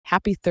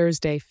Happy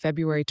Thursday,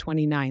 February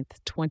 29th,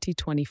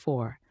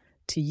 2024,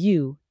 to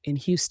you in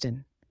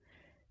Houston.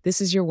 This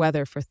is your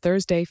weather for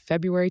Thursday,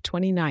 February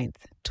 29th,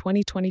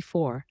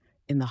 2024,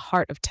 in the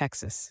heart of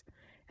Texas.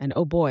 And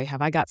oh boy,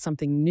 have I got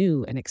something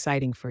new and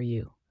exciting for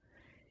you.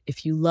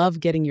 If you love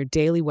getting your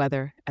daily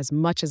weather as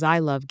much as I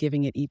love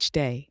giving it each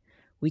day,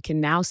 we can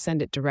now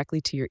send it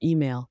directly to your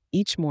email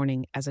each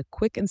morning as a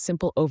quick and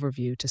simple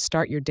overview to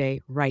start your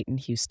day right in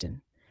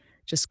Houston.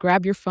 Just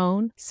grab your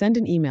phone, send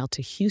an email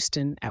to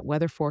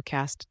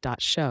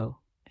houston@weatherforecast.show,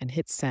 and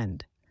hit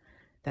send.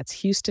 That's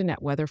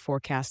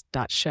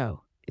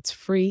houston@weatherforecast.show. It's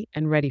free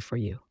and ready for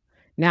you.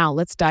 Now,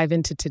 let's dive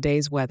into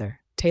today's weather,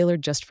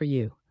 tailored just for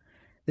you.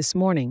 This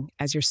morning,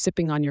 as you're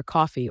sipping on your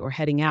coffee or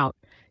heading out,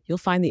 you'll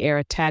find the air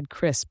a tad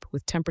crisp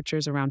with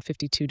temperatures around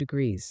 52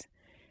 degrees.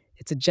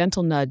 It's a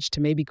gentle nudge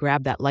to maybe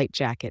grab that light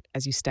jacket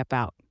as you step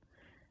out.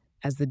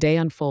 As the day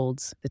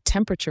unfolds, the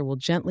temperature will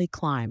gently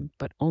climb,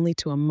 but only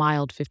to a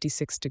mild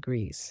 56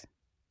 degrees.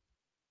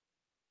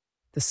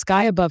 The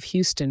sky above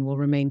Houston will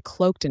remain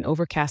cloaked in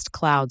overcast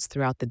clouds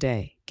throughout the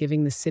day,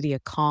 giving the city a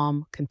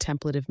calm,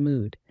 contemplative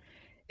mood.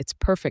 It's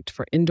perfect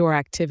for indoor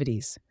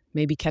activities,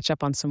 maybe catch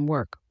up on some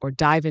work, or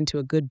dive into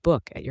a good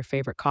book at your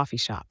favorite coffee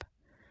shop.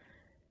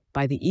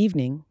 By the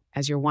evening,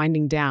 as you're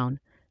winding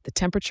down, the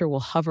temperature will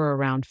hover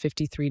around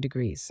 53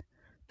 degrees.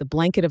 The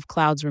blanket of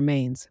clouds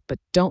remains, but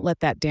don't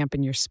let that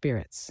dampen your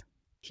spirits.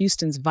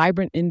 Houston's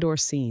vibrant indoor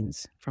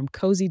scenes, from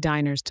cozy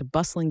diners to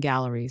bustling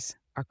galleries,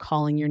 are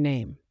calling your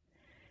name.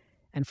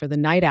 And for the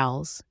night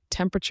owls,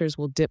 temperatures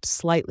will dip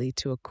slightly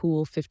to a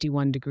cool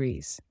 51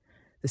 degrees.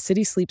 The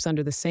city sleeps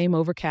under the same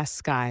overcast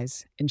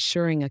skies,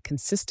 ensuring a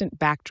consistent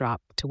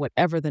backdrop to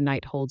whatever the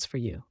night holds for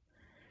you.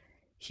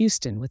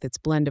 Houston, with its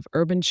blend of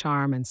urban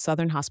charm and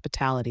southern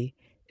hospitality,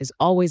 is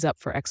always up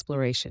for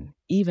exploration,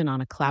 even on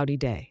a cloudy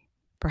day.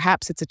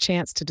 Perhaps it's a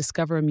chance to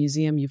discover a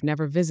museum you've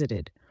never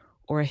visited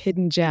or a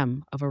hidden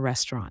gem of a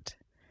restaurant.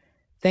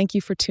 Thank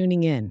you for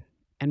tuning in,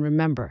 and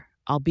remember,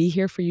 I'll be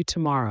here for you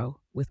tomorrow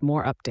with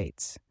more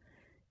updates.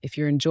 If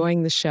you're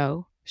enjoying the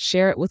show,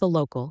 share it with a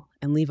local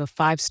and leave a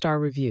 5-star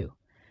review.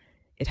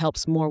 It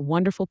helps more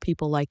wonderful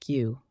people like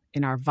you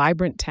in our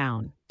vibrant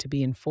town to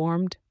be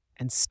informed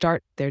and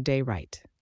start their day right.